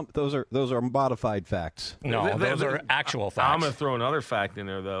 though. Those are modified facts. No, those are actual facts. I'm going to throw another fact in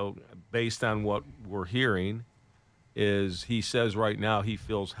there, though, based on what we're hearing, is he says right now he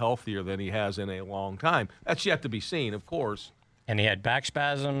feels healthier than he has in a long time. That's yet to be seen, of course. And he had back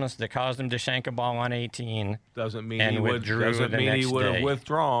spasms that caused him to shank a ball on 18. Doesn't mean and he would have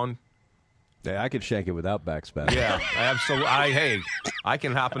withdrawn. Yeah, I could shank it without back spasms. Yeah, absolutely. I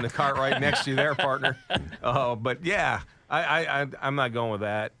can hop in the cart right next to you there, partner. But yeah, I'm not going with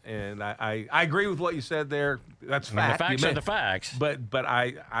that, and I agree with what you said there. That's fact. The facts are the facts. But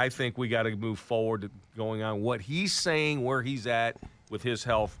I think we got to move forward to going on what he's saying, where he's at with his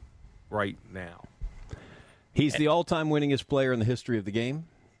health right now. He's the all-time winningest player in the history of the game.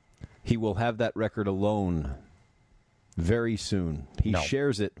 He will have that record alone very soon. He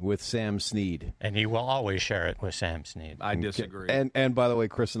shares it with Sam Snead. And he will always share it with Sam Snead. I disagree. And by the way,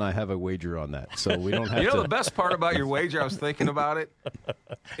 Chris and I have a wager on that, so we don't have to. You know the best part about your wager, I was thinking about it?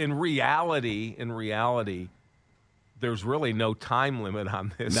 In reality, there's really no time limit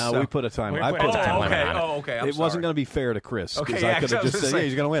on this. No, we put a time limit. Okay. It wasn't going to be fair to Chris because I could have just said,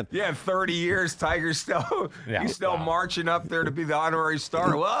 he's going to win. Yeah, in 30 years, Tiger's still marching up there to be the honorary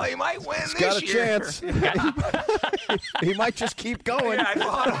star. Well, he might win he's this year. Got a chance. He might just keep going. Yeah, I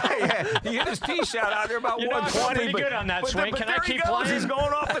thought he hit his tee shot out there about 120. Pretty good on that swing. Can I keep playing? He's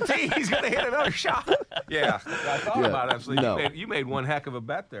going off the tee. He's going to hit another shot. Yeah, I thought Yeah, about it. So no. you made one heck of a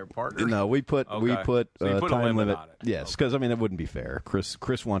bet there, partner. No, we put Okay. So you put a time limit on it. Yes, because I mean it wouldn't be fair. Chris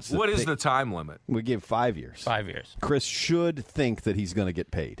wants to. What is think- the time limit? We give 5 years. 5 years. Chris should think that he's going to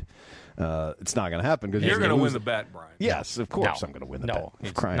get paid. It's not going to happen because You're going going to win the bet, Brian. Yes, of course No. I'm going to win the No, bet.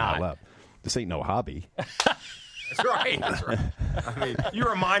 it's Crying not. out loud. This ain't no hobby. That's right. That's right. I mean, you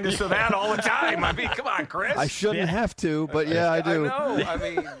remind us of that all the time. I mean, come on, Chris. I shouldn't have to, but yeah, I do. I know. I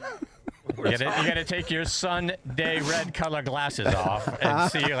mean, You gotta take your Sunday red color glasses off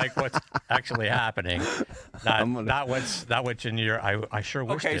and see like what's actually happening. Not what's in your. I sure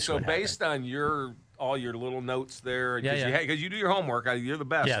wish. okay. this So would based on all your little notes there, Yeah. because you do your homework. You're the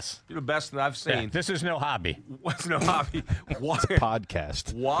best. Yes. You're the best that I've happen. seen. Yeah, this is no hobby. What's no hobby? Why,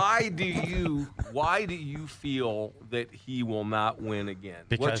 Podcast. Why do you feel that he will not win again?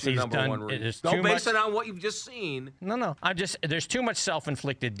 Because What's your he's number done- one reason? there's Don't too base much- it on what you've just seen. No. There's too much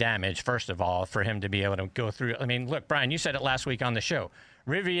self-inflicted damage, first of all, for him to be able to go through. I mean, look, Brian, you said it last week on the show.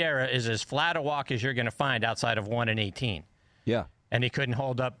 Riviera is as flat a walk as you're going to find outside of 1 and 18. Yeah. And he couldn't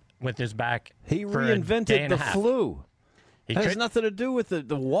hold up with his back. He for a day reinvented and the a half. flu. He It has could- nothing to do with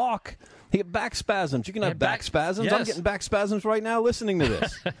the walk. He had back spasms. You can have back spasms. I'm yes. getting back spasms right now listening to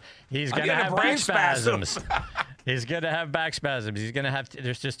this. He's I'm going to getting have brain back spasms. He's going to have back spasms. He's going to have.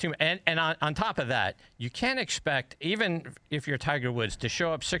 There's just too. And on top of that, you can't expect, even if you're Tiger Woods, to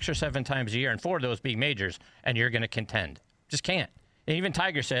show up 6 or 7 times a year and 4 of those be majors, and you're going to contend. Just can't. And even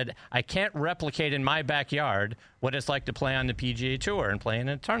Tiger said, "I can't replicate in my backyard what it's like to play on the PGA Tour and play in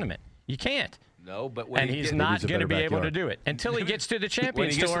a tournament. You can't." No, but And he's not going to be able to do it until he gets to the when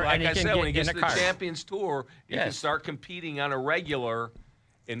Champions he gets Tour to, like and he I can said, when he get gets in to a the cart. Champions Tour, you can Yes. start competing on a regular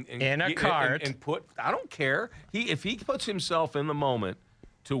In a cart. and put. I don't care. If he puts himself in the moment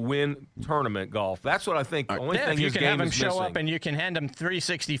to win tournament golf, that's what I think. The only Yeah, thing if you his can game have him is show missing. up and you can hand him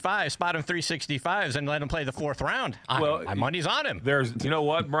 365, spot him 365s, and let him play the 4th round. My money's on him. You know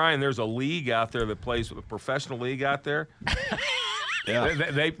what, Brian? There's a league out there that plays a professional league out there. Yeah.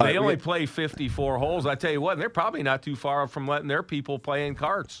 They only play 54 holes. I tell you what, they're probably not too far from letting their people play in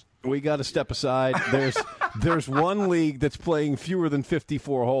carts. We got to step aside. There's one league that's playing fewer than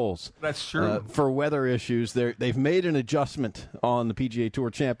 54 holes. That's true. For weather issues, they've made an adjustment on the PGA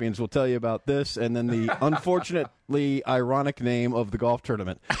Tour Champions. We'll tell you about this, and then the unfortunately ironic name of the golf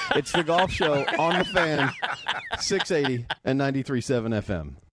tournament. It's the Golf Show on the Fan, 680 and 93.7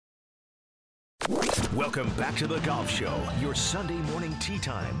 FM. Welcome back to the Golf Show, your Sunday morning tea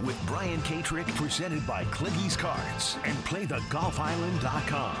time with Brian Katrick, presented by Cliggy's Cards and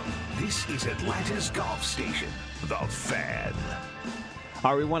PlayTheGolfIsland.com. This is Atlanta's golf station, The Fan.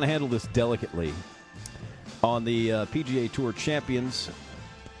 All right, we want to handle this delicately. On the PGA Tour Champions,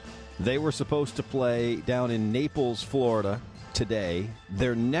 they were supposed to play down in Naples, Florida today.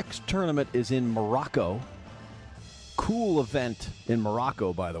 Their next tournament is in Morocco. Cool event in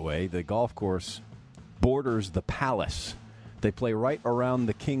Morocco, by the way. The golf course borders the palace. They play right around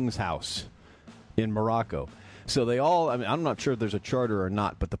the king's house in Morocco. So they all, I'm not sure if there's a charter or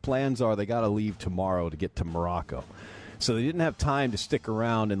not, but the plans are they got to leave tomorrow to get to Morocco. So they didn't have time to stick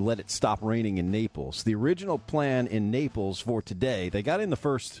around and let it stop raining in Naples. The original plan in Naples for today, they got in the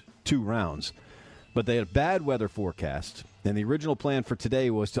first 2 rounds, but they had a bad weather forecast, and the original plan for today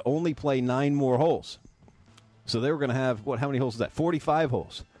was to only play 9 more holes. So they were going to have, how many holes is that? 45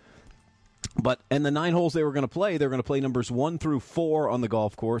 holes. And the 9 holes they were going to play numbers 1 through 4 on the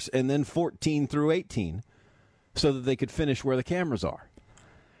golf course, and then 14 through 18, so that they could finish where the cameras are.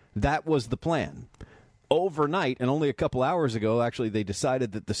 That was the plan. Overnight, and only a couple hours ago, actually, they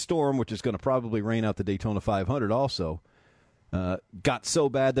decided that the storm, which is going to probably rain out the Daytona 500 also, got so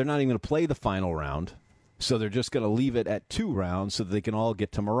bad they're not even going to play the final round. So they're just going to leave it at 2 rounds so that they can all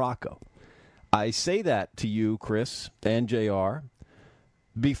get to Morocco. I say that to you, Chris and JR,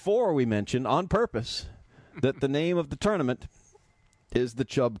 before we mention, on purpose, that the name of the tournament is the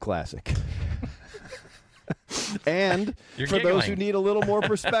Chubb Classic. And You're for those who giggling. need a little more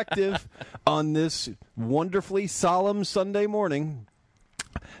perspective on this wonderfully solemn Sunday morning,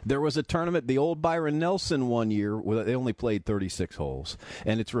 there was a tournament, the old Byron Nelson one year, where they only played 36 holes,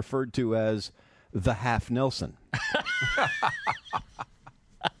 and it's referred to as the Half Nelson.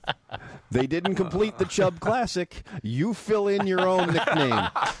 They didn't complete the Chubb Classic. You fill in your own nickname.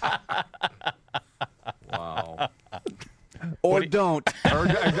 Wow. Or don't. or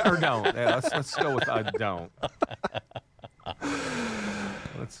don't. Yeah, let's go with I don't.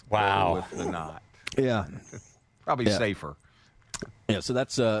 Let's go with the not. Yeah. Probably Yeah. safer. Yeah, so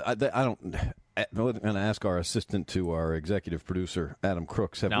that's I don't. going to ask our assistant to our executive producer, Adam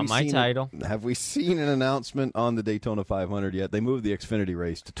Crooks. Not my title. Have we seen an announcement on the Daytona 500 yet? They moved the Xfinity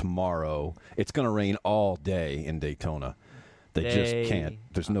race to tomorrow. It's going to rain all day in Daytona. They just can't.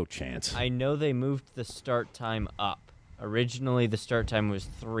 There's no chance. I know they moved the start time up. Originally, the start time was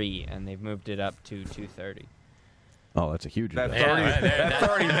 3, and they've moved it up to 2:30. Oh, that's a huge That adjustment.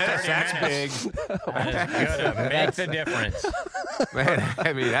 30 minutes, that's big. Makes a difference. Man,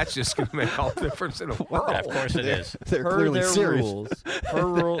 I mean, that's just going to make all the difference in the world. Of course it is. They're Per clearly their serious. rules,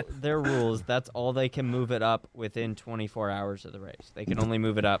 their rules, that's all they can move it up within 24 hours of the race. They can only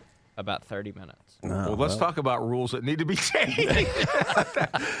move it up about 30 minutes. Well, let's talk about rules that need to be changed.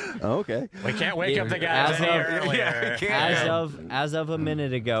 Okay. We can't wake up the guys any earlier. As of a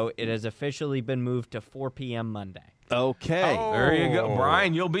minute ago, it has officially been moved to 4 p.m. Monday. Okay. Oh, there you go.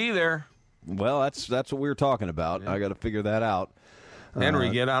 Brian, you'll be there. Well, that's what we were talking about. I got to figure that out. Henry,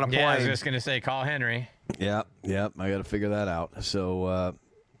 get on a plane. Yeah, I was just going to say, call Henry. Yeah. I got to figure that out. So,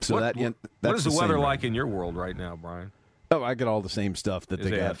 What is the same weather rain. like in your world right now, Brian? Oh, I get all the same stuff that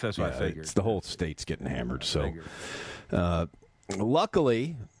they got. That's what I figured. It's the whole state's getting hammered. So,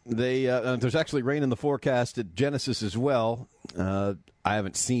 luckily, there's actually rain in the forecast at Genesis as well. I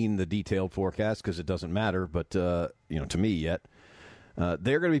haven't seen the detailed forecast because it doesn't matter, but to me yet.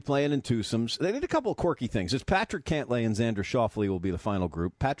 They're going to be playing in twosomes. They did a couple of quirky things. It's Patrick Cantlay and Xander Schauffele will be the final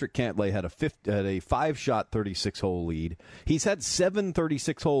group. Patrick Cantlay had a 5-shot 36-hole lead. He's had 7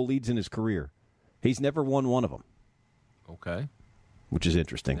 36-hole leads in his career. He's never won one of them. Okay. Which is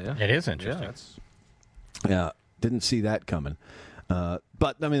interesting. Yeah. It is interesting. Yeah, didn't see that coming.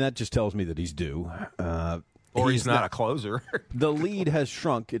 But, I mean, that just tells me that he's due. Or he's not a closer. The lead has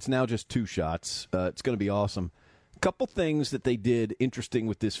shrunk. It's now just 2 shots. It's going to be awesome. Couple things that they did interesting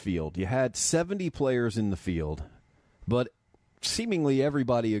with this field. You had 70 players in the field, but seemingly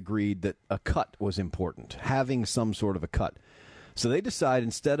everybody agreed that a cut was important, having some sort of a cut. So they decided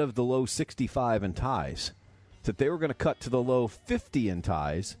instead of the low 65 in ties, that they were going to cut to the low 50 in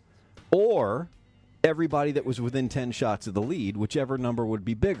ties, or everybody that was within 10 shots of the lead, whichever number would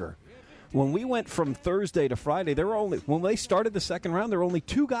be bigger. When we went from Thursday to Friday, when they started the second round, there were only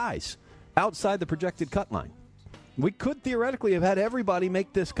 2 guys outside the projected cut line. We could theoretically have had everybody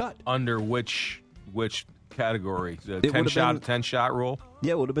make this cut. Under which category? The It would've 10 shot rule?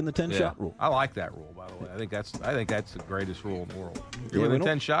 Yeah, it would have been the 10-shot rule. I like that rule, by the way. I think that's the greatest rule in the world. If you're Yeah, within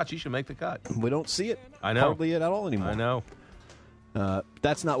 10 shots, you should make the cut. We don't see it. I know. Hardly at all anymore. I know.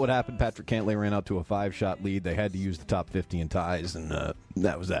 That's not what happened. Patrick Cantlay ran out to a 5-shot lead. They had to use the top 50 in ties, and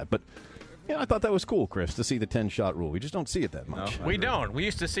that was that. But I thought that was cool, Chris, to see the 10-shot rule. We just don't see it that much. We don't. We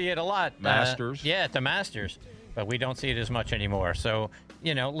used to see it a lot. Masters. At the Masters. But we don't see it as much anymore. So,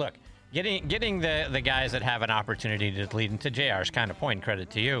 look, getting the guys that have an opportunity to lead into JR's kind of point, credit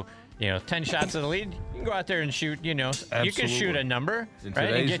to you. 10 shots of the lead, you can go out there and shoot, you can shoot a number, In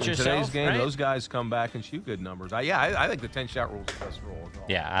right? And get yourself, today's game, right? those guys come back and shoot good numbers. I think the 10-shot rule is the best rule.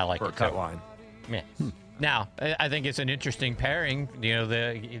 Yeah, I like for it a cut too. line. Yeah. Now, I think it's an interesting pairing,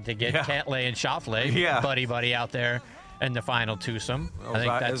 to get Cantlay and Schauffele, buddy out there in the final twosome. Well,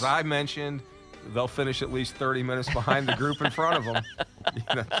 as I mentioned, they'll finish at least 30 minutes behind the group in front of them.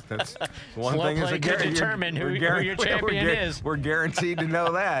 That's one Slow thing. play could determine who your champion is. We're guaranteed to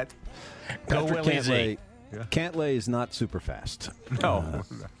know that. Go Willie Z. Cantlay is not super fast. No.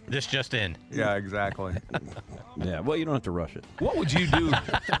 This just in. Yeah, exactly. Yeah, well, you don't have to rush it. What would you do?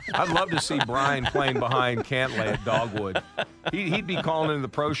 I'd love to see Brian playing behind Cantlay at Dogwood. He'd be calling into the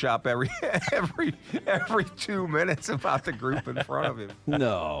pro shop every 2 minutes about the group in front of him.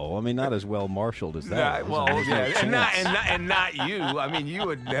 No, I mean, not as well marshaled as that. And not you. I mean, you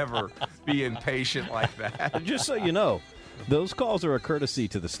would never be impatient like that. Just so you know, those calls are a courtesy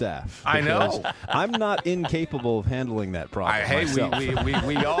to the staff. I know. I'm not incapable of handling that problem myself.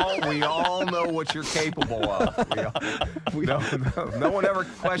 we all know what you're capable of. No one ever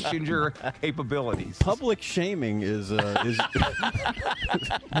questioned your capabilities. Public shaming is one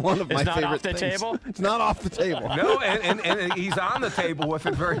of my favorite off the things. table? It's not off the table. No, and he's on the table with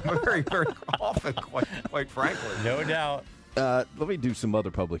it very, very, very often, quite frankly. No doubt. Let me do some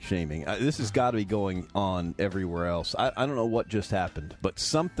other public shaming. This has got to be going on everywhere else. I don't know what just happened, but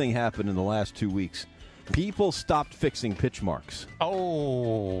something happened in the last 2 weeks. People stopped fixing pitch marks.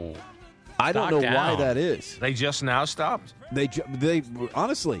 Oh. I don't know why that is. They just now stopped. They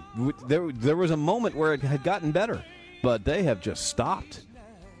honestly, there was a moment where it had gotten better, but they have just stopped.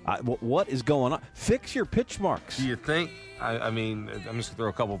 What is going on? Fix your pitch marks. Do you think? I mean, I'm just going to throw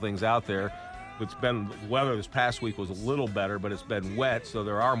a couple things out there. weather this past week was a little better, but it's been wet, so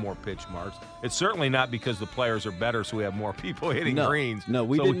there are more pitch marks. It's certainly not because the players are better, so we have more people hitting greens. No,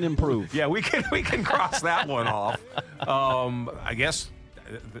 we didn't improve. Yeah, we can cross that one off. I guess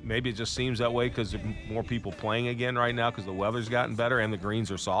maybe it just seems that way because more people playing again right now because the weather's gotten better and the greens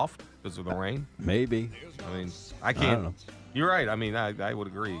are soft because of the rain. Maybe. I mean, I can't. I don't know. You're right. I mean, I would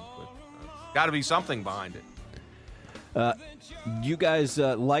agree, but got to be something behind it. You guys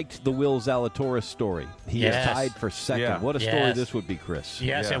liked the Will Zalatoris story. He is tied for second. Yeah. What a story this would be, Chris.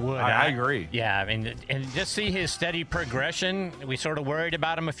 Yes, it would. I agree. Yeah, I mean, and just see his steady progression. We sort of worried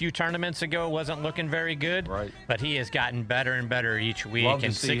about him a few tournaments ago. Wasn't looking very good. Right. But he has gotten better and better each week. Love to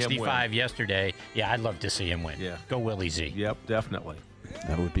and see him 65 win. yesterday. Yeah, I'd love to see him win. Yeah. Go Willie Z. Yep, definitely.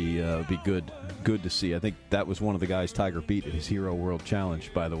 That would be good to see. I think that was one of the guys Tiger beat at his Hero World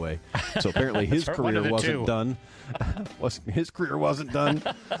Challenge, by the way. So apparently his career wasn't done. His career wasn't done.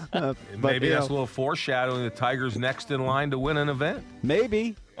 Maybe that's a little foreshadowing. The Tiger's next in line to win an event.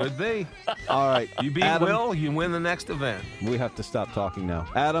 Maybe. Could be. All right. You beat Adam, Will, you win the next event. We have to stop talking now.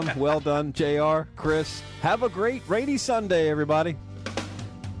 Adam, well done. JR, Chris, have a great rainy Sunday, everybody.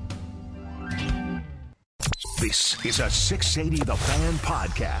 This is a 680 The Fan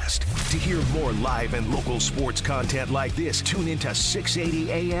podcast. To hear more live and local sports content like this, tune into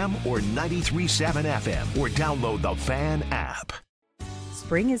 680 AM or 93.7 FM or download the Fan app.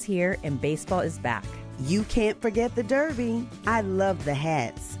 Spring is here and baseball is back. You can't forget the Derby. I love the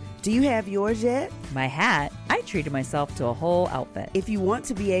hats. Do you have yours yet? My hat? I treated myself to a whole outfit. If you want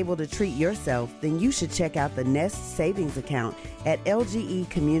to be able to treat yourself, then you should check out the Nest Savings Account at LGE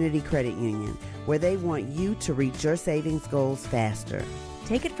Community Credit Union, where they want you to reach your savings goals faster.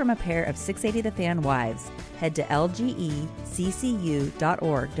 Take it from a pair of 680 The Fan wives. Head to lgeccu.org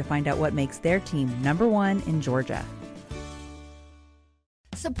to find out what makes their team #1 in Georgia.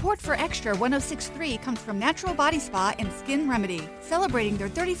 Support for Extra 106.3 comes from Natural Body Spa and Skin Remedy, celebrating their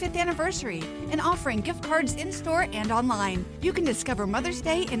 35th anniversary and offering gift cards in-store and online. You can discover Mother's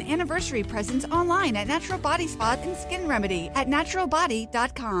Day and anniversary presents online at Natural Body Spa and Skin Remedy at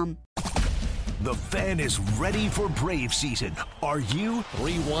naturalbody.com. The Fan is ready for Brave season. Are you?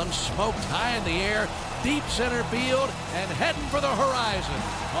 3-1 smoked high in the air, deep center field, and heading for the horizon.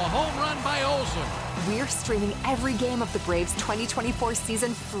 A home run by Olsen. We're streaming every game of the Braves 2024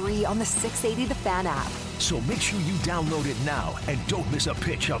 season free on the 680 The Fan app. So make sure you download it now and don't miss a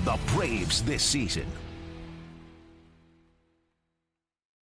pitch of the Braves this season.